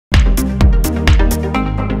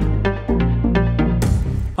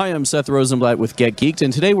Hi, I'm Seth Rosenblatt with GetGeeked,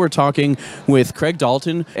 and today we're talking with Craig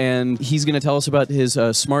Dalton, and he's going to tell us about his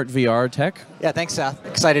smart VR tech. Yeah, thanks, Seth.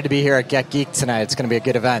 Excited to be here at GetGeeked tonight. It's going to be a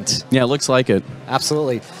good event. Yeah, it looks like it.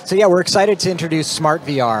 Absolutely. So yeah, we're excited to introduce Smart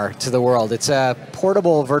VR to the world. It's a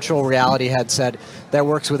portable virtual reality headset that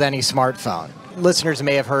works with any smartphone. Listeners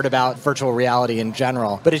may have heard about virtual reality in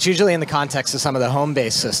general, but it's usually in the context of some of the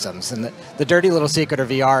home-based systems. And the dirty little secret of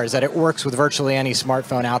VR is that it works with virtually any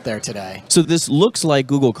smartphone out there today. So this looks like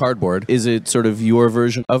Google Cardboard. Is it sort of your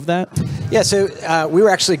version of that? Yeah, so we were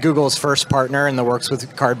actually Google's first partner in the Works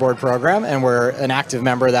with Cardboard program, and we're an active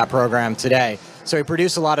member of that program today. So we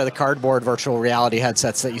produce a lot of the cardboard virtual reality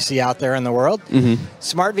headsets that you see out there in the world. Mm-hmm.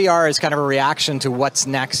 Smart VR is kind of a reaction to what's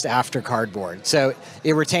next after cardboard. So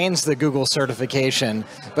it retains the Google certification,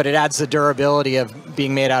 but it adds the durability of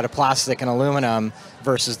being made out of plastic and aluminum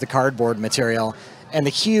versus the cardboard material, and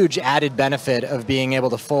the huge added benefit of being able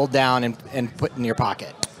to fold down and put in your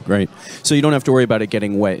pocket. Great. So you don't have to worry about it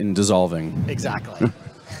getting wet and dissolving. Exactly.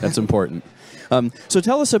 That's important. So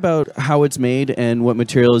tell us about how it's made and what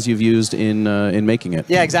materials you've used in making it.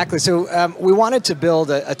 Yeah, exactly. So we wanted to build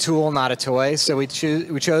a tool, not a toy. So we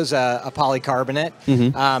chose a polycarbonate.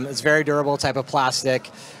 Mm-hmm. It's a very durable type of plastic.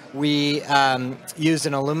 We used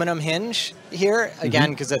an aluminum hinge here,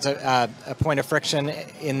 again, because that's a point of friction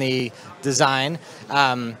in the design.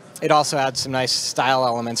 It also adds some nice style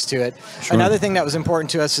elements to it. Sure. Another thing that was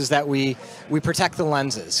important to us is that we protect the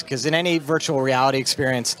lenses, because in any virtual reality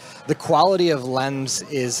experience, the quality of lens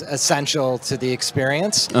is essential to the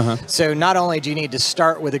experience. So not only do you need to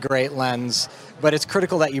start with a great lens, but it's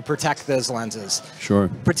critical that you protect those lenses. Sure.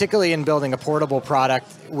 Particularly in building a portable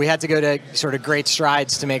product, we had to go to sort of great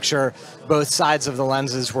strides to make sure both sides of the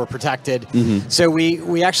lenses were protected. Mm-hmm. So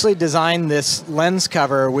we actually designed this lens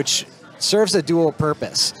cover, which serves a dual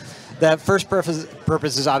purpose. The first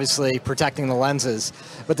purpose is obviously protecting the lenses,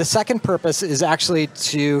 but the second purpose is actually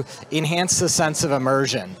to enhance the sense of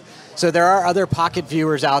immersion. So there are other pocket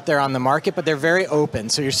viewers out there on the market, but they're very open,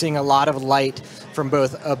 so you're seeing a lot of light from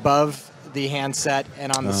both above the handset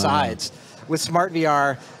and on the sides. With Smart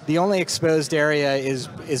VR, the only exposed area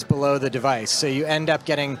is below the device, so you end up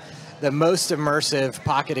getting the most immersive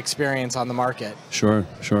pocket experience on the market. Sure,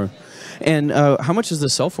 sure. And how much does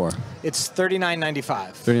this sell for? It's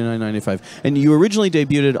 $39.95. $39.95. And you originally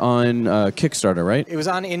debuted on Kickstarter, right? It was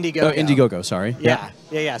on Indiegogo. Oh, Indiegogo, sorry.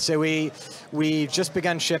 Yeah. So we just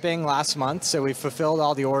begun shipping last month, so we fulfilled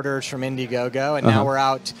all the orders from Indiegogo, and now we're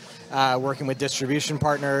out working with distribution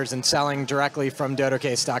partners and selling directly from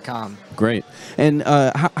DODOcase.com. Great. And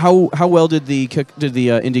how well did the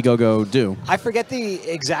Indiegogo do? I forget the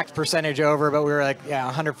exact percentage over, but we were like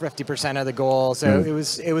 150% of the goal. So it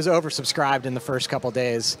was oversubscribed in the first couple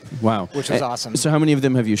days. Wow, which was awesome. So how many of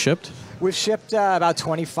them have you shipped? We've shipped about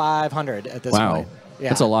 2,500 at this point. Wow,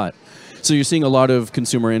 that's a lot. So you're seeing a lot of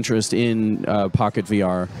consumer interest in Pocket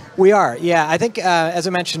VR. We are, yeah. I think, as I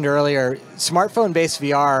mentioned earlier, smartphone-based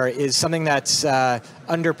VR is something that's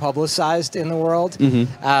under-publicized in the world.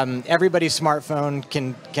 Mm-hmm. Everybody's smartphone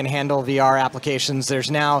can handle VR applications.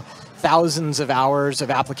 There's now thousands of hours of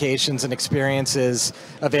applications and experiences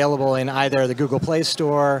available in either the Google Play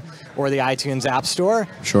Store or the iTunes App Store.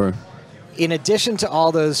 Sure. In addition to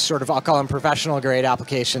all those sort of, I'll call them professional-grade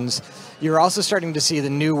applications, you're also starting to see the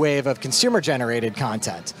new wave of consumer-generated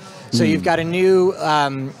content. So you've got a new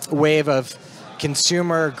wave of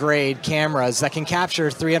consumer-grade cameras that can capture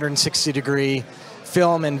 360-degree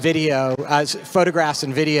film and video, photographs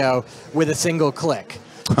and video with a single click.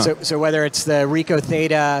 So whether it's the Ricoh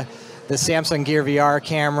Theta, the Samsung Gear VR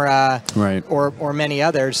camera, right, or many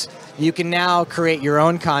others, you can now create your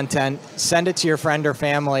own content, send it to your friend or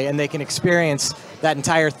family, and they can experience that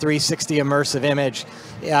entire 360 immersive image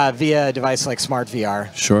via a device like Smart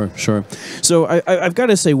VR. Sure, sure. So I've got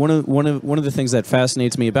to say, one of the things that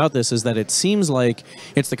fascinates me about this is that it seems like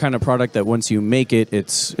it's the kind of product that once you make it,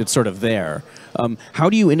 it's sort of there. How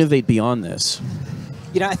do you innovate beyond this?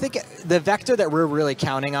 You know, I think the vector that we're really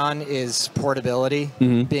counting on is portability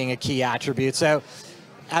being a key attribute. So,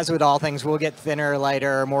 as with all things, we'll get thinner,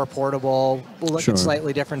 lighter, more portable. We'll look at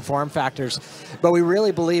slightly different form factors. But we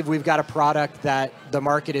really believe we've got a product that the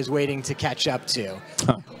market is waiting to catch up to.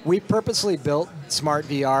 We purposely built Smart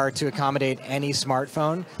VR to accommodate any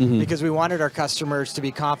smartphone because we wanted our customers to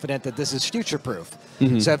be confident that this is future-proof.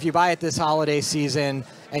 So if you buy it this holiday season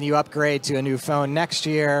and you upgrade to a new phone next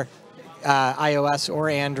year, iOS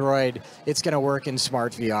or Android, it's going to work in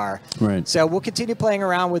Smart VR. Right. So we'll continue playing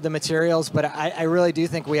around with the materials, but I really do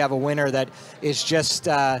think we have a winner that is just,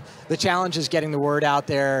 the challenge is getting the word out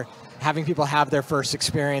there, having people have their first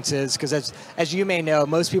experiences, because as you may know,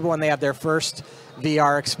 most people when they have their first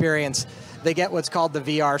VR experience, they get what's called the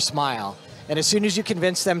VR smile. And as soon as you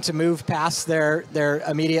convince them to move past their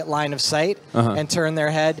immediate line of sight and turn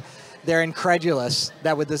their head, they're incredulous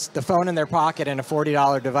that with the phone in their pocket and a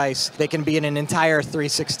 $40 device, they can be in an entire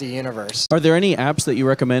 360 universe. Are there any apps that you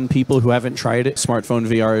recommend people who haven't tried it, smartphone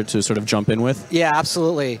VR, to sort of jump in with? Yeah,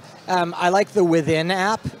 absolutely. I like the Within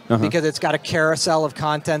app because it's got a carousel of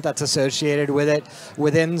content that's associated with it.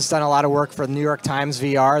 Within's done a lot of work for the New York Times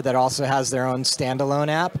VR that also has their own standalone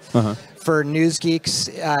app. For news geeks,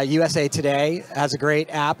 USA Today has a great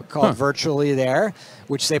app called Virtually There,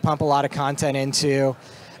 which they pump a lot of content into.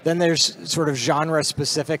 Then there's sort of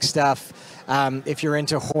genre-specific stuff. If you're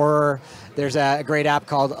into horror, there's a great app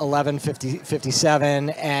called 1157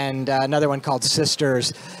 and another one called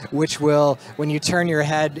Sisters, which will, when you turn your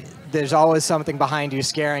head, there's always something behind you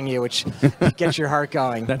scaring you, which gets your heart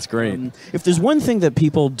going. That's great. If there's one thing that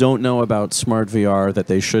people don't know about smart VR that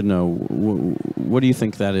they should know, what do you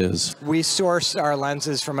think that is? We source our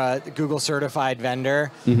lenses from a Google-certified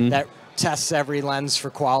vendor that tests every lens for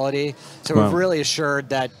quality. So we've really assured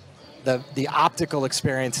that the optical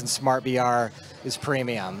experience in smart VR is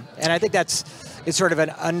premium. And I think it's sort of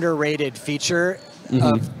an underrated feature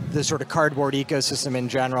of the sort of cardboard ecosystem in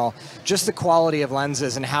general, just the quality of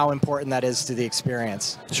lenses and how important that is to the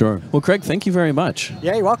experience. Sure. Well, Craig, thank you very much.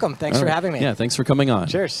 Yeah, you're welcome. Thanks for having me. Yeah, thanks for coming on.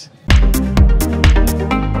 Cheers.